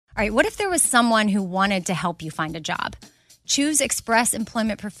All right, what if there was someone who wanted to help you find a job? Choose Express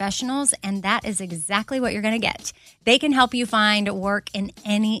Employment Professionals, and that is exactly what you're going to get. They can help you find work in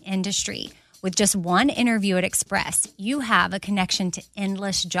any industry. With just one interview at Express, you have a connection to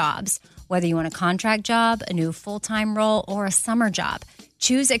endless jobs. Whether you want a contract job, a new full-time role, or a summer job,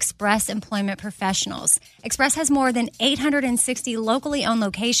 choose Express Employment Professionals. Express has more than 860 locally owned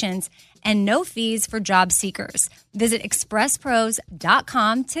locations and no fees for job seekers. Visit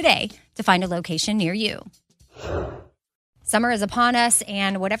expresspros.com today to find a location near you. Summer is upon us,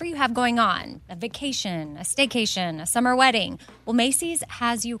 and whatever you have going on, a vacation, a staycation, a summer wedding, well, Macy's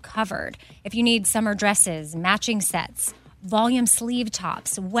has you covered. If you need summer dresses, matching sets, volume sleeve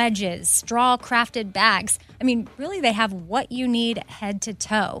tops, wedges, straw-crafted bags, really they have what you need head to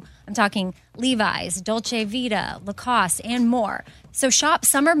toe. I'm talking Levi's, Dolce Vita, Lacoste, and more. So shop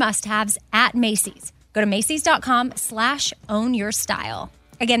summer must-haves at Macy's. Go to Macys.com/ownyourstyle.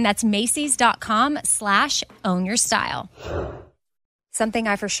 Again, that's Macys.com/ownyourstyle. Something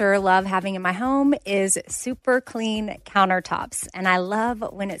I for sure love having in my home is super clean countertops, and I love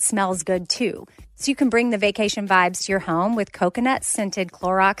when it smells good too. So you can bring the vacation vibes to your home with coconut-scented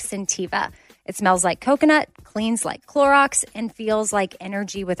Clorox Scentiva. It smells like coconut, cleans like Clorox, and feels like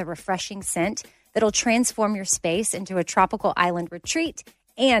energy with a refreshing scent that'll transform your space into a tropical island retreat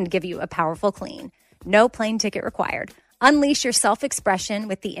and give you a powerful clean. No plane ticket required. Unleash your self-expression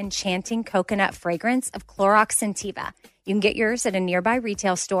with the enchanting coconut fragrance of Clorox Scentiva. You can get yours at a nearby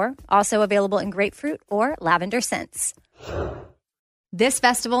retail store, also available in grapefruit or lavender scents. This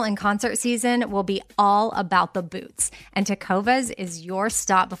festival and concert season will be all about the boots, and Tecovas is your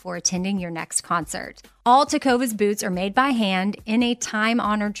stop before attending your next concert. All Tecovas boots are made by hand in a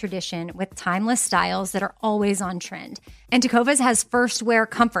time-honored tradition with timeless styles that are always on trend. And Tecovas has first wear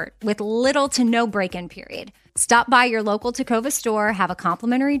comfort with little to no break-in period. Stop by your local Tecovas store, have a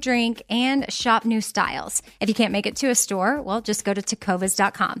complimentary drink, and shop new styles. If you can't make it to a store, well, just go to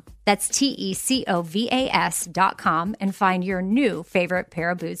tecovas.com. That's TECOVAS.com and find your new favorite pair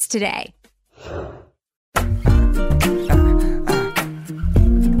of boots today.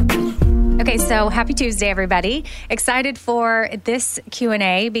 Okay, so happy Tuesday, everybody. Excited for this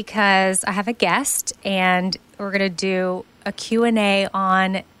Q&A because I have a guest, and we're going to do a Q&A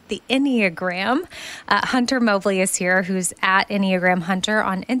on the Enneagram. Hunter Mobley is here, who's at Enneagram Hunter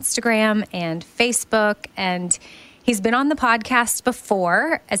on Instagram and Facebook. And he's been on the podcast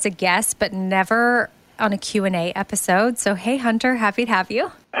before as a guest, but never on a Q&A episode. So, hey, Hunter, happy to have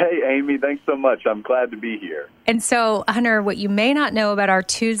you. Hey, Amy, thanks so much. I'm glad to be here. And so, Hunter, what you may not know about our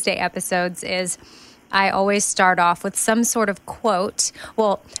Tuesday episodes is I always start off with some sort of quote.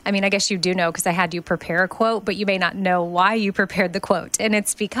 Well, I guess you do know because I had you prepare a quote, but you may not know why you prepared the quote. And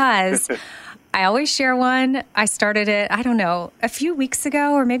it's because I always share one. I started it, I don't know, a few weeks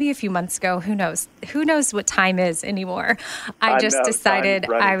ago or maybe a few months ago. Who knows? Who knows what time is anymore? I just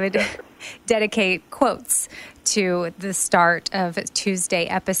decided I would dedicate quotes to the start of Tuesday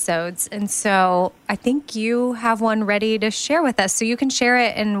episodes. And so I think you have one ready to share with us, so you can share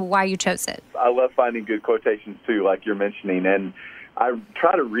it and why you chose it. I love finding good quotations too, like you're mentioning. And I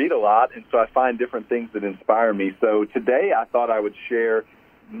try to read a lot, and so I find different things that inspire me. So today I thought I would share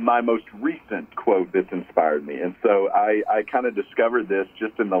my most recent quote that's inspired me. And so I kind of discovered this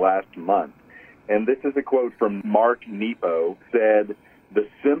just in the last month. And this is a quote from Mark Nepo, said, "The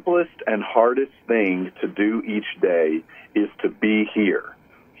simplest and hardest thing to do each day is to be here,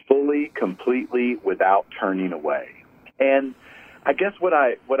 fully, completely, without turning away." And I guess what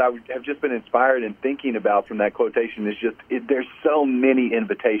I have just been inspired and thinking about from that quotation is just there's so many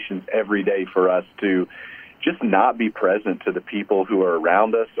invitations every day for us to just not be present to the people who are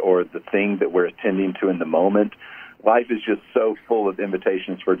around us or the thing that we're attending to in the moment. Life is just so full of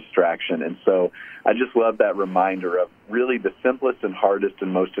invitations for distraction. And so I just love that reminder of really the simplest and hardest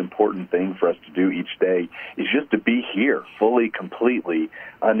and most important thing for us to do each day is just to be here fully, completely,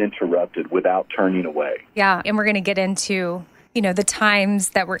 uninterrupted, without turning away. Yeah, and we're going to get into, the times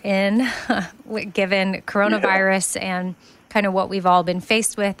that we're in, given coronavirus and kind of what we've all been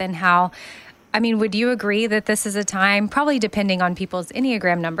faced with and how, would you agree that this is a time, probably depending on people's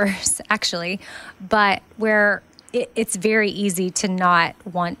Enneagram numbers, actually, but where it's very easy to not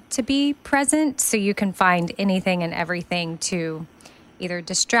want to be present, so you can find anything and everything to either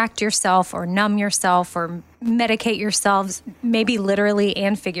distract yourself or numb yourself or medicate yourselves, maybe literally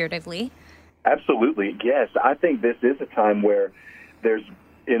and figuratively? Absolutely, yes. I think this is a time where there's,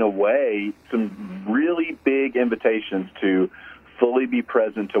 in a way, some really big invitations to fully be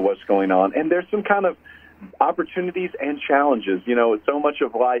present to what's going on. And there's some kind of opportunities and challenges. So much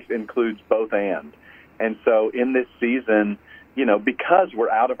of life includes both and. And so in this season, because we're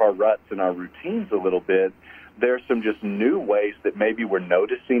out of our ruts and our routines a little bit, there's some just new ways that maybe we're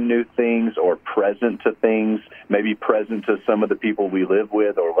noticing new things or present to things, maybe present to some of the people we live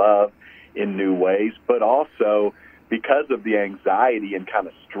with or love in new ways. But also, because of the anxiety and kind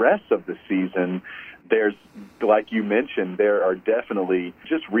of stress of the season, there's, like you mentioned, there are definitely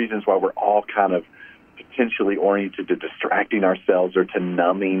just reasons why we're all kind of potentially oriented to distracting ourselves or to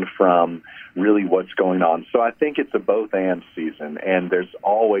numbing from really what's going on. So I think it's a both-and season, and there's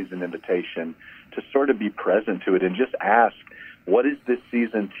always an invitation to sort of be present to it and just ask, what is this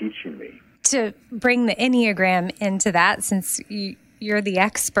season teaching me? To bring the Enneagram into that, since you're the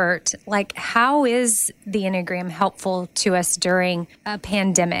expert, like, how is the Enneagram helpful to us during a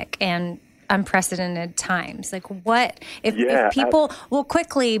pandemic and unprecedented times? Like, what if people well,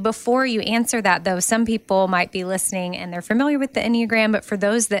 quickly, before you answer that though, some people might be listening and they're familiar with the Enneagram, but for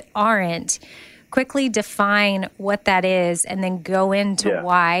those that aren't, quickly define what that is and then go into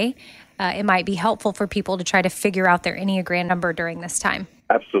why it might be helpful for people to try to figure out their Enneagram number during this time.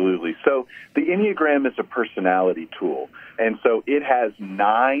 Absolutely. So the Enneagram is a personality tool, and so it has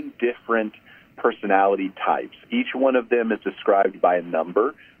 9 different personality types. Each one of them is described by a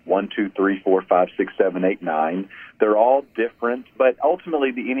number: 1, 2, 3, 4, 5, 6, 7, 8, 9. They're all different, but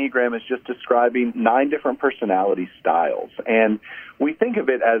ultimately the Enneagram is just describing 9 different personality styles. And we think of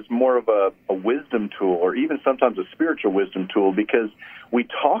it as more of a wisdom tool, or even sometimes a spiritual wisdom tool, because we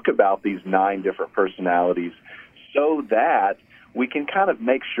talk about these 9 different personalities so that we can kind of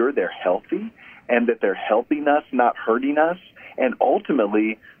make sure they're healthy and that they're helping us, not hurting us, and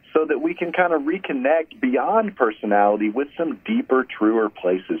ultimately so that we can kind of reconnect beyond personality with some deeper, truer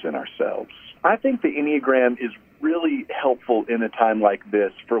places in ourselves. I think the Enneagram is really helpful in a time like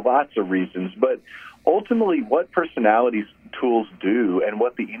this for lots of reasons, but ultimately what personality tools do and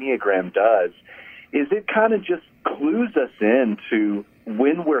what the Enneagram does is it kind of just clues us into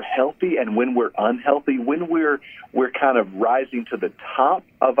when we're healthy and when we're unhealthy, when we're kind of rising to the top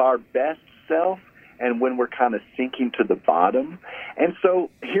of our best self, and when we're kind of sinking to the bottom. And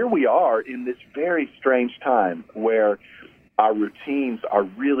so here we are in this very strange time where our routines are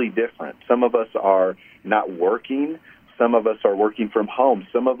really different. Some of us are not working. Some of us are working from home.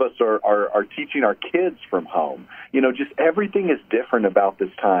 Some of us are teaching our kids from home. Just everything is different about this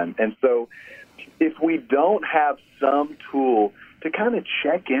time. And so if we don't have some tool to kind of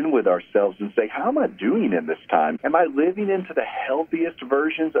check in with ourselves and say, how am I doing in this time? Am I living into the healthiest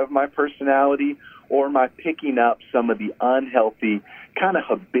versions of my personality, or am I picking up some of the unhealthy, kind of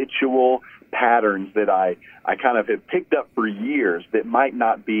habitual patterns that I kind of have picked up for years that might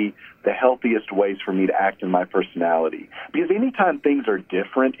not be the healthiest ways for me to act in my personality? Because anytime things are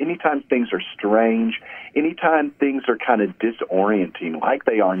different, anytime things are strange, anytime things are kind of disorienting like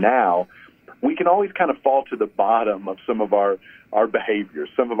they are now, we can always kind of fall to the bottom of some of our behaviors,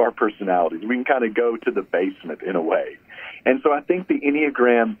 some of our personalities. We can kind of go to the basement in a way. And so I think the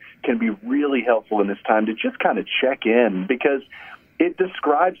Enneagram can be really helpful in this time to just kind of check in, because it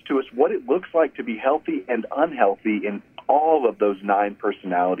describes to us what it looks like to be healthy and unhealthy in all of those 9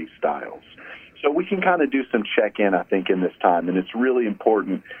 personality styles. So we can kind of do some check-in, I think, in this time. And it's really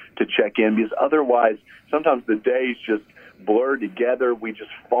important to check in, because otherwise sometimes the days just blur together. We just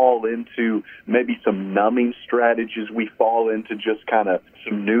fall into maybe some numbing strategies. We fall into just kind of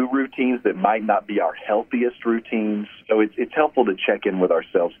some new routines that might not be our healthiest routines. So it's helpful to check in with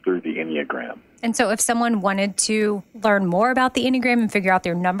ourselves through the Enneagram. And so if someone wanted to learn more about the Enneagram and figure out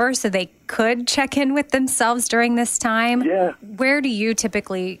their numbers so they could check in with themselves during this time, where do you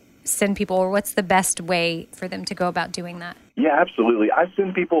typically send people, or what's the best way for them to go about doing that? Yeah, absolutely. I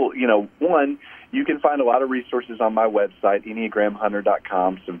send people, one, you can find a lot of resources on my website,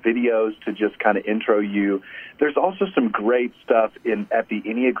 EnneagramHunter.com, some videos to just kind of intro you. There's also some great stuff at the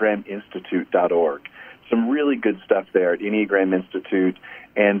EnneagramInstitute.org. Some really good stuff there at Enneagram Institute.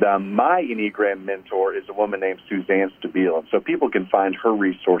 And my Enneagram mentor is a woman named Suzanne Stabile. And so people can find her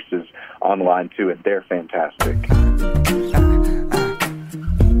resources online, too, and they're fantastic.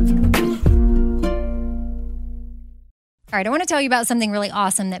 All right, I want to tell you about something really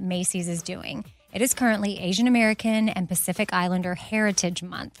awesome that Macy's is doing. It is currently Asian American and Pacific Islander Heritage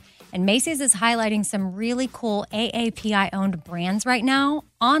Month, and Macy's is highlighting some really cool AAPI-owned brands right now,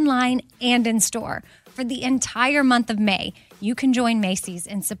 online and in store. For the entire month of May, you can join Macy's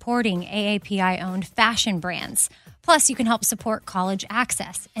in supporting AAPI-owned fashion brands. Plus, you can help support college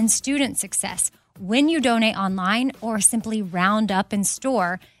access and student success when you donate online or simply round up in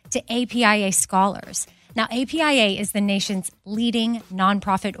store to APIA scholars. Now, APIA is the nation's leading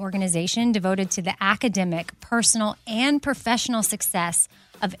nonprofit organization devoted to the academic, personal, and professional success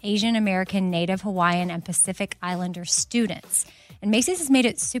of Asian American, Native Hawaiian, and Pacific Islander students. And Macy's has made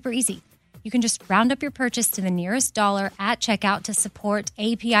it super easy. You can just round up your purchase to the nearest dollar at checkout to support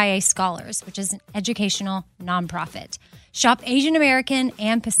APIA Scholars, which is an educational nonprofit. Shop Asian American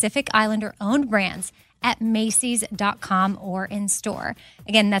and Pacific Islander owned brands at Macy's.com or in store.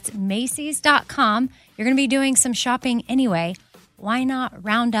 Again, that's Macy's.com. You're going to be doing some shopping anyway. Why not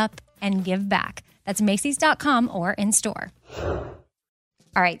round up and give back? That's Macy's.com or in store.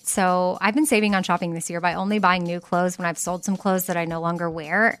 All right, so I've been saving on shopping this year by only buying new clothes when I've sold some clothes that I no longer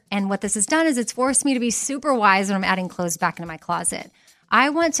wear. And what this has done is it's forced me to be super wise when I'm adding clothes back into my closet. I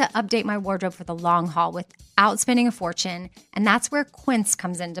want to update my wardrobe for the long haul without spending a fortune, and that's where Quince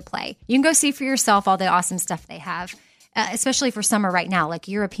comes into play. You can go see for yourself all the awesome stuff they have, especially for summer right now, like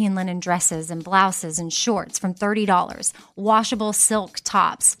European linen dresses and blouses and shorts from $30, washable silk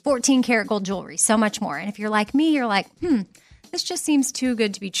tops, 14-karat gold jewelry, so much more. And if you're like me, you're like, this just seems too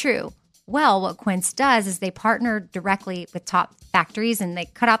good to be true. Well, what Quince does is they partner directly with top factories and they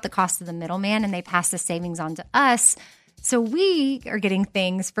cut out the cost of the middleman and they pass the savings on to us. So we are getting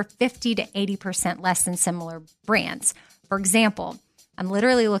things for 50 to 80% less than similar brands. For example, I'm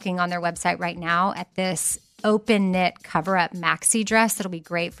literally looking on their website right now at this open knit cover-up maxi dress that'll be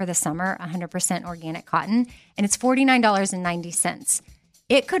great for the summer, 100% organic cotton, and it's $49.90.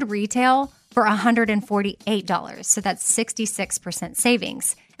 It could retail for $148, so that's 66%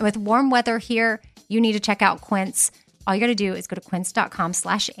 savings. And with warm weather here, you need to check out Quince. All you got to do is go to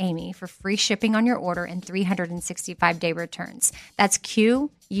quince.com/Amy for free shipping on your order and 365-day returns. That's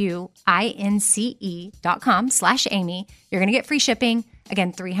QUINCE.com/Amy. You're going to get free shipping.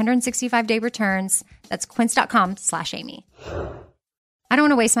 Again, 365-day returns. That's quince.com/Amy. I don't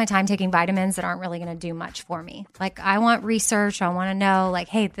want to waste my time taking vitamins that aren't really going to do much for me. Like, I want research. I want to know, like,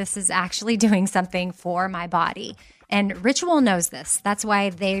 hey, this is actually doing something for my body. And Ritual knows this. That's why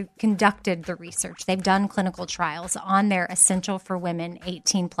they conducted the research. They've done clinical trials on their Essential for Women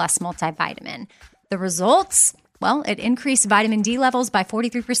 18 Plus multivitamin. The results? Well, it increased vitamin D levels by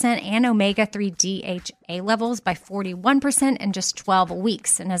 43% and omega-3 DHA levels by 41% in just 12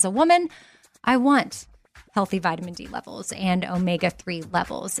 weeks. And as a woman, I want healthy vitamin D levels and omega-3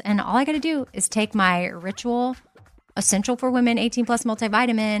 levels. And all I got to do is take my Ritual Essential for Women 18 Plus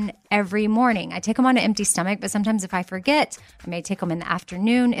multivitamin every morning. I take them on an empty stomach, but sometimes if I forget, I may take them in the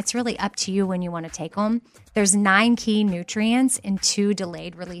afternoon. It's really up to you when you want to take them. There's 9 key nutrients in 2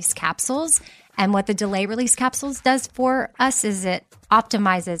 delayed release capsules. And what the delayed release capsules does for us is it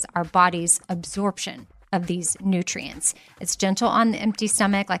optimizes our body's absorption of these nutrients. It's gentle on the empty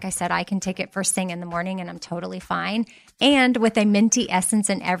stomach. Like I said, I can take it first thing in the morning and I'm totally fine. And with a minty essence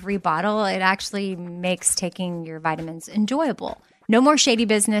in every bottle, it actually makes taking your vitamins enjoyable. No more shady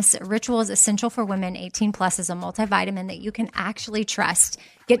business. Ritual's Essential for Women 18 Plus is a multivitamin that you can actually trust.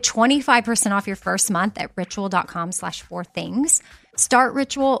 Get 25% off your first month at ritual.com/4things. Start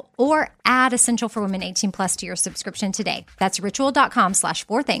Ritual or add Essential for Women 18 Plus to your subscription today. That's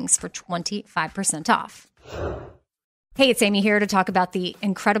ritual.com/4things for 25% off. Hey, it's Amy here to talk about the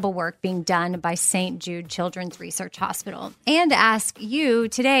incredible work being done by St. Jude Children's Research Hospital and to ask you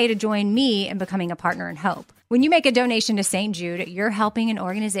today to join me in becoming a partner in hope. When you make a donation to St. Jude, you're helping an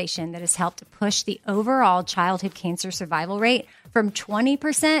organization that has helped push the overall childhood cancer survival rate from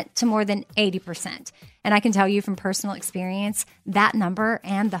 20% to more than 80%. And I can tell you from personal experience, that number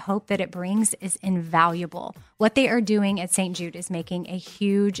and the hope that it brings is invaluable. What they are doing at St. Jude is making a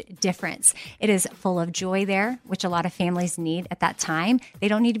huge difference. It is full of joy there, which a lot of families need at that time. They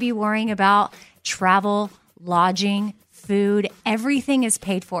don't need to be worrying about travel, lodging, food. Everything is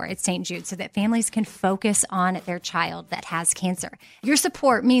paid for at St. Jude so that families can focus on their child that has cancer. Your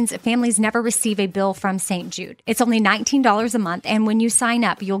support means families never receive a bill from St. Jude. It's only $19 a month, and when you sign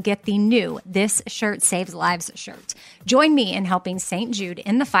up, you'll get the new This Shirt Saves Lives shirt. Join me in helping St. Jude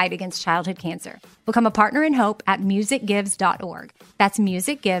in the fight against childhood cancer. Become a partner in hope at musicgives.org. That's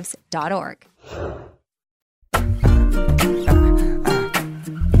musicgives.org.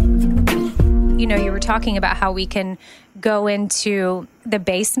 You know, you were talking about how we can go into the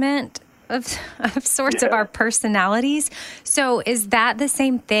basement of sorts of our personalities. So is that the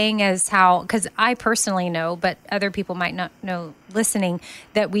same thing as how, because I personally know, but other people might not know listening,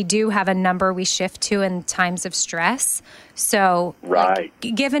 that we do have a number we shift to in times of stress. So right.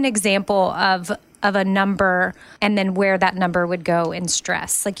 Give an example of a number and then where that number would go in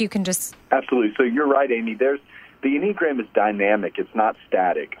stress. Like you can just... Absolutely. So you're right, Amy. The Enneagram is dynamic. It's not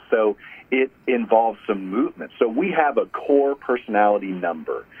static. So it involves some movement. So we have a core personality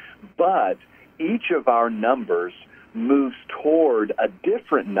number, but each of our numbers moves toward a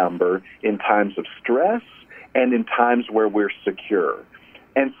different number in times of stress and in times where we're secure.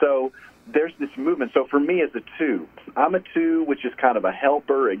 And so there's this movement. So for me as a 2, I'm a 2, which is kind of a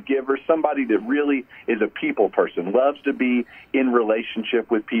helper, a giver, somebody that really is a people person, loves to be in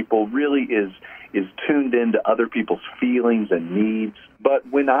relationship with people, really is tuned into other people's feelings and needs. But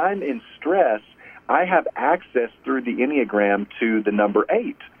when I'm in stress, I have access through the Enneagram to the number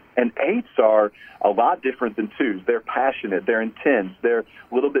 8. And 8s are a lot different than 2s. They're passionate, they're intense, they're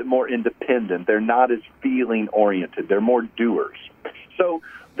a little bit more independent, they're not as feeling-oriented, they're more doers. So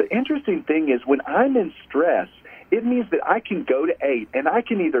the interesting thing is when I'm in stress, it means that I can go to 8 and I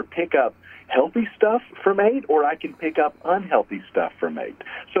can either pick up healthy stuff from 8 or I can pick up unhealthy stuff from 8.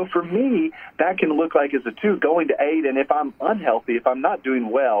 So for me, that can look like as a 2 going to 8, and if I'm unhealthy, if I'm not doing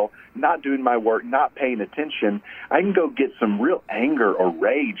well, not doing my work, not paying attention, I can go get some real anger or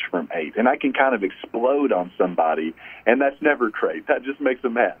rage from 8, and I can kind of explode on somebody, and that's never great. That just makes a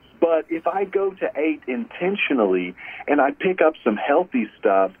mess. But if I go to 8 intentionally and I pick up some healthy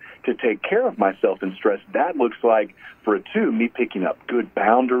stuff to take care of myself in stress, that looks like, for a 2, me picking up good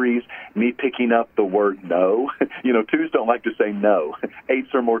boundaries, me picking up the word no. 2s don't like to say no.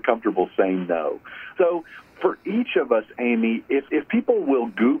 8s are more comfortable saying no. So for each of us, Amy, if people will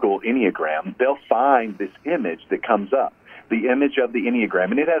Google Enneagram, they'll find this image that comes up, the image of the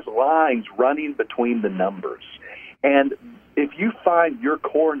Enneagram, and it has lines running between the numbers. And if you find your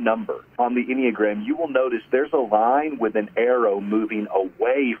core number on the Enneagram, you will notice there's a line with an arrow moving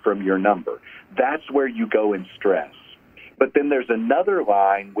away from your number. That's where you go in stress. But then there's another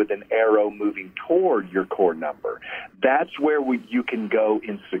line with an arrow moving toward your core number. That's where you can go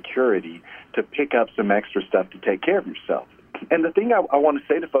in security to pick up some extra stuff to take care of yourself. And the thing I want to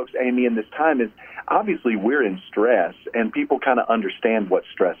say to folks, Amy, in this time is obviously we're in stress, and people kind of understand what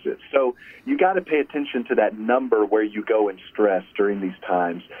stress is. So you got to pay attention to that number where you go in stress during these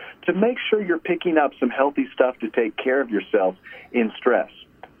times to make sure you're picking up some healthy stuff to take care of yourself in stress.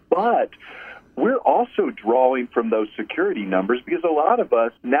 But we're also drawing from those security numbers because a lot of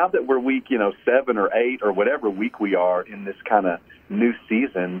us, now that we're week 7 or 8 or whatever week we are in this kind of new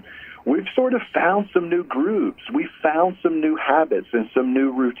season, we've sort of found some new grooves. We've found some new habits and some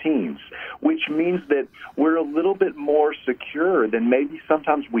new routines, which means that we're a little bit more secure than maybe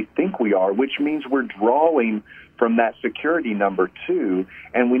sometimes we think we are, which means we're drawing from that security number too,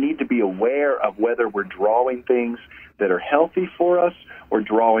 and we need to be aware of whether we're drawing things that are healthy for us or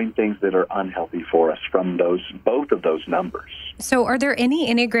drawing things that are unhealthy for us from both of those numbers. So are there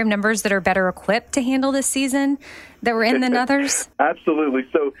any Enneagram numbers that are better equipped to handle this season that we're in than others? Absolutely.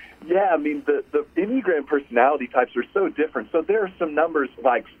 So, yeah, I mean, the Enneagram personality types are so different. So there are some numbers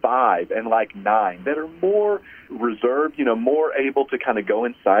like 5 and like 9 that are more reserved, more able to kind of go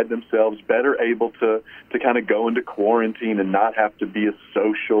inside themselves, better able to kind of go into quarantine and not have to be as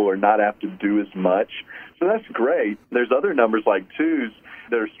social or not have to do as much. So that's great. There's other numbers like 2s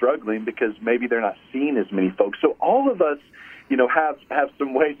that are struggling because maybe they're not seeing as many folks. So all of us, have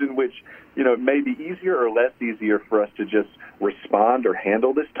some ways in which, it may be easier or less easier for us to just respond or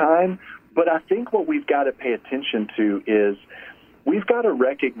handle this time. But I think what we've got to pay attention to is we've got to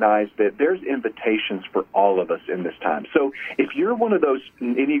recognize that there's invitations for all of us in this time. So if you're one of those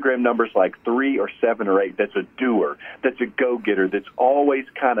Enneagram numbers like 3 or 7 or 8, that's a doer, that's a go-getter, that's always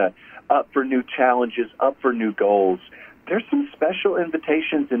kind of up for new challenges, up for new goals, there's some special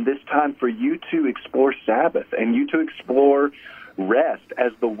invitations in this time for you to explore Sabbath and you to explore rest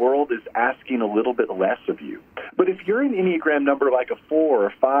as the world is asking a little bit less of you. But if you're an Enneagram number like a 4 or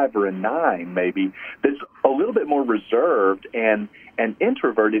a 5 or a 9 maybe, that's a little bit more reserved and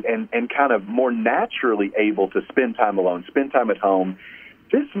introverted and kind of more naturally able to spend time alone, spend time at home,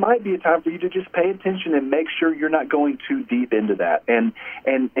 this might be a time for you to just pay attention and make sure you're not going too deep into that and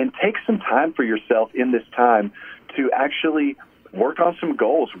take some time for yourself in this time to actually work on some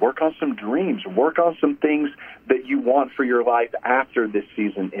goals, work on some dreams, work on some things that you want for your life after this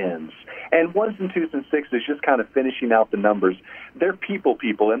season ends. And 1s and 2s and 6s, just kind of finishing out the numbers, they're people,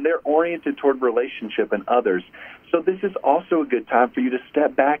 and they're oriented toward relationship and others. So this is also a good time for you to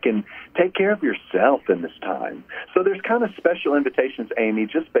step back and take care of yourself in this time. So there's kind of special invitations, Amy,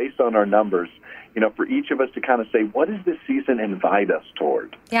 just based on our numbers, for each of us to kind of say, what does this season invite us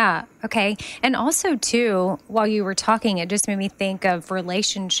toward? Yeah, okay. And also, too, while you were talking, it just made me think of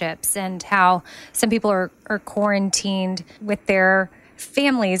relationships and how some people are quarantined with their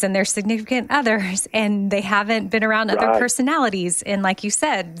families and their significant others, and they haven't been around other personalities in, like you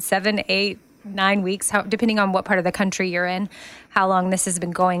said, 7, 8, 9 weeks, depending on what part of the country you're in, how long this has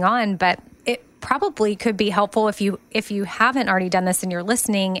been going on. But it probably could be helpful if you haven't already done this and you're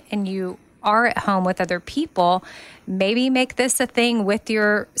listening and you are at home with other people, maybe make this a thing with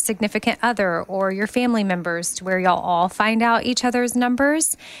your significant other or your family members to where y'all all find out each other's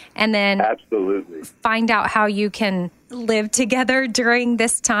numbers and then absolutely find out how you can live together during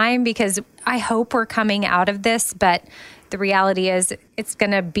this time, because I hope we're coming out of this, but the reality is it's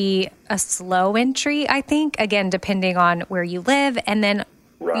going to be a slow entry, I think, again, depending on where you live. And then,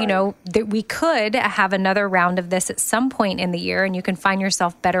 right. That we could have another round of this at some point in the year, and you can find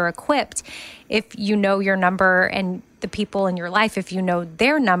yourself better equipped if you know your number and the people in your life, if you know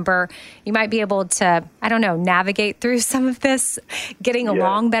their number, you might be able to, navigate through some of this, getting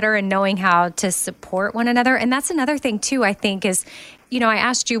along better and knowing how to support one another. And that's another thing too, I think is, I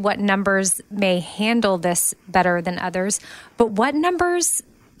asked you what numbers may handle this better than others, but what numbers,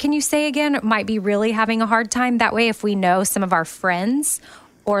 can you say again, might be really having a hard time? That way, if we know some of our friends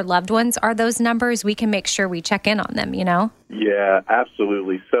or loved ones are those numbers, we can make sure we check in on them, Yeah,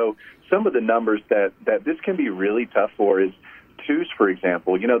 absolutely. So some of the numbers that this can be really tough for is twos, for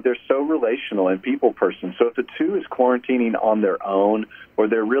example. They're so relational and people person. So if a two is quarantining on their own or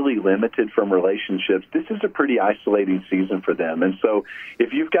they're really limited from relationships, this is a pretty isolating season for them. And so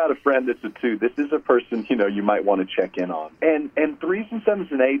if you've got a friend that's a two, this is a person, you might want to check in on. And threes and sevens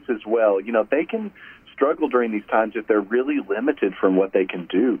and eights as well, they can struggle during these times if they're really limited from what they can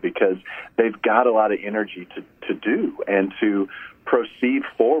do because they've got a lot of energy to do and to proceed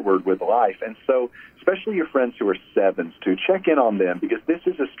forward with life. And so especially your friends who are sevens, to check in on them because this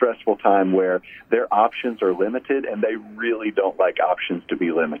is a stressful time where their options are limited and they really don't like options to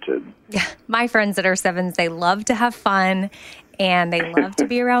be limited. Yeah, my friends that are sevens, they love to have fun and they love to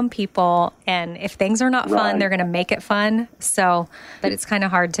be around people. And if things are not fun, they're going to make it fun. So, but it's kind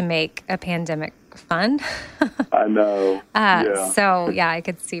of hard to make a pandemic fun. I know. So, I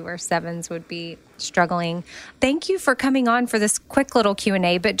could see where sevens would be struggling. Thank you for coming on for this quick little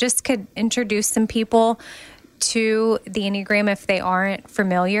Q&A, but just could introduce some people to the Enneagram if they aren't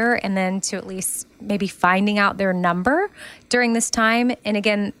familiar, and then to at least maybe finding out their number during this time. And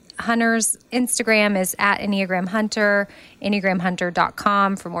again, Hunter's Instagram is at Enneagram Hunter,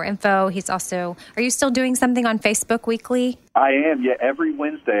 EnneagramHunter.com for more info. He's also, are you still doing something on Facebook weekly? I am, yeah. Every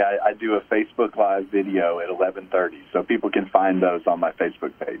Wednesday I do a Facebook Live video at 11:30, so people can find those on my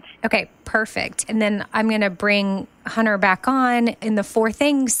Facebook page. Okay, perfect. And then I'm going to bring Hunter back on in the Four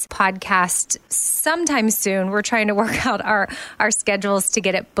Things podcast sometime soon. We're trying to work out our schedules to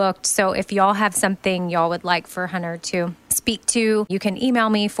get it booked. So if y'all have something y'all would like for Hunter to speak to, you can email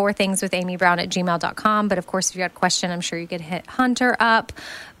me, fourthingswithamybrown@gmail.com. But of course, if you got a question, I'm sure you could hit Hunter up.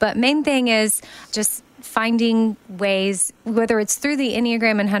 But main thing is just finding ways, whether it's through the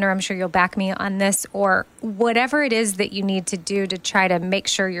Enneagram, and Hunter, I'm sure you'll back me on this, or whatever it is that you need to do to try to make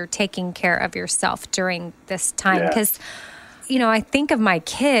sure you're taking care of yourself during this time. Because, I think of my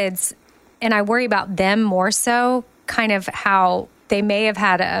kids and I worry about them more so, kind of how they may have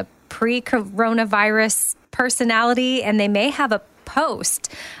had a pre-coronavirus personality and they may have a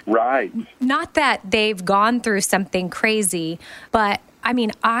post. Right. Not that they've gone through something crazy, but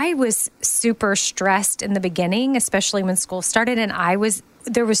I was super stressed in the beginning, especially when school started, and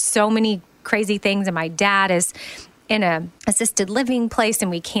there was so many crazy things, and my dad is in a assisted living place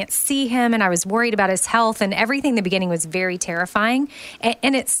and we can't see him, and I was worried about his health, and everything in the beginning was very terrifying,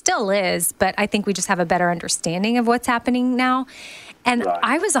 and it still is, but I think we just have a better understanding of what's happening now. And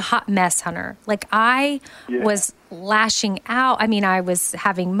I was a hot mess, Hunter. Like I was lashing out. I was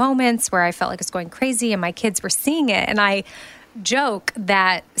having moments where I felt like it was going crazy and my kids were seeing it, and I joke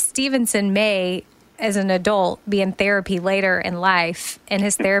that Stevenson may, as an adult, be in therapy later in life, and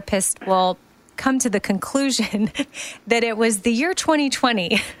his therapist will come to the conclusion that it was the year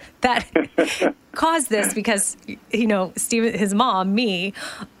 2020 that caused this because, Steven, his mom, me,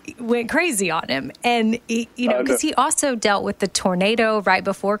 went crazy on him. And, because he also dealt with the tornado right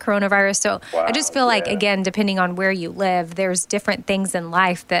before coronavirus. So I just feel like, again, depending on where you live, there's different things in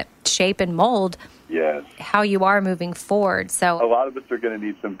life that shape and mold how you are moving forward. So a lot of us are going to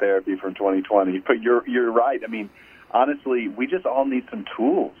need some therapy from 2020, but you're right. Honestly, we just all need some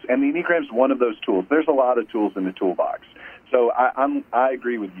tools, and the Enneagram's one of those tools. There's a lot of tools in the toolbox. So I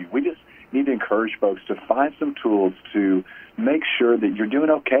agree with you. We just need to encourage folks to find some tools to make sure that you're doing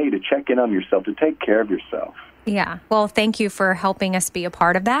okay, to check in on yourself, to take care of yourself. Yeah. Well, thank you for helping us be a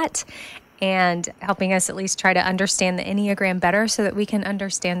part of that and helping us at least try to understand the Enneagram better so that we can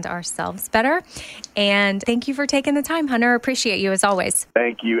understand ourselves better. And thank you for taking the time, Hunter. Appreciate you as always.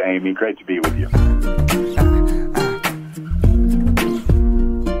 Thank you, Amy. Great to be with you.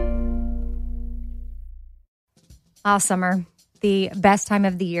 Summer, the best time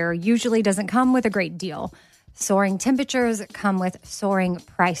of the year, usually doesn't come with a great deal. Soaring temperatures come with soaring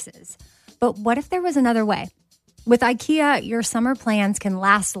prices. But what if there was another way? With IKEA, your summer plans can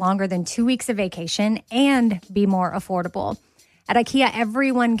last longer than 2 weeks of vacation and be more affordable. At IKEA,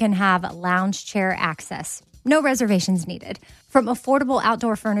 everyone can have lounge chair access. No reservations needed. From affordable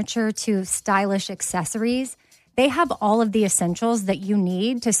outdoor furniture to stylish accessories, they have all of the essentials that you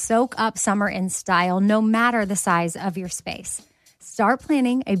need to soak up summer in style, no matter the size of your space. Start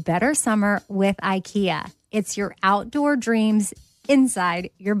planning a better summer with IKEA. It's your outdoor dreams inside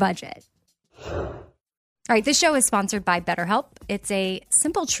your budget. All right, this show is sponsored by BetterHelp. It's a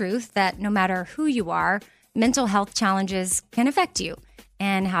simple truth that no matter who you are, mental health challenges can affect you,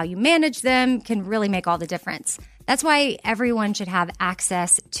 and how you manage them can really make all the difference. That's why everyone should have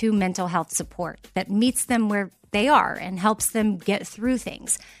access to mental health support that meets them where they are and helps them get through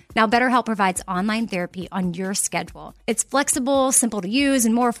things. Now, BetterHelp provides online therapy on your schedule. It's flexible, simple to use,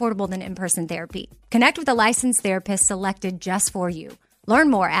 and more affordable than in-person therapy. Connect with a licensed therapist selected just for you.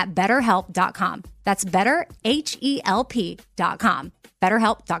 Learn more at BetterHelp.com. That's BetterHelp.com.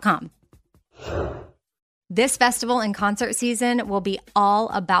 BetterHelp.com. This festival and concert season will be all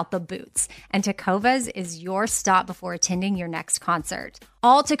about the boots, and Tecovas is your stop before attending your next concert.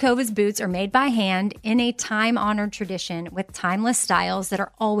 All Tecovas boots are made by hand in a time-honored tradition with timeless styles that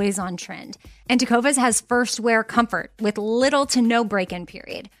are always on trend. And Tecovas has first wear comfort with little to no break-in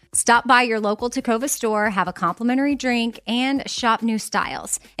period. Stop by your local Tecova store, have a complimentary drink, and shop new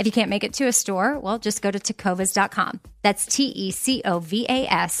styles. If you can't make it to a store, well, just go to tecovas.com. That's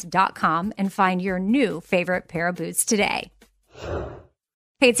TECOVAS.com and find your new favorite pair of boots today.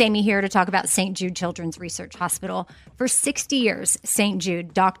 Hey, it's Amy here to talk about St. Jude Children's Research Hospital. For 60 years, St.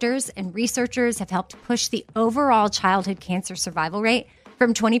 Jude doctors and researchers have helped push the overall childhood cancer survival rate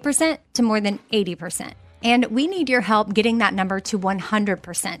from 20% to more than 80%. And we need your help getting that number to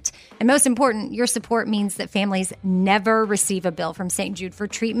 100%. And most important, your support means that families never receive a bill from St. Jude for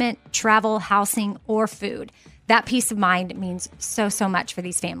treatment, travel, housing, or food. That peace of mind means so much for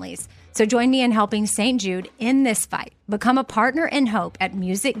these families. So join me in helping St. Jude in this fight. Become a partner in hope at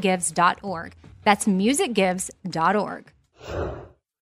musicgives.org. That's musicgives.org.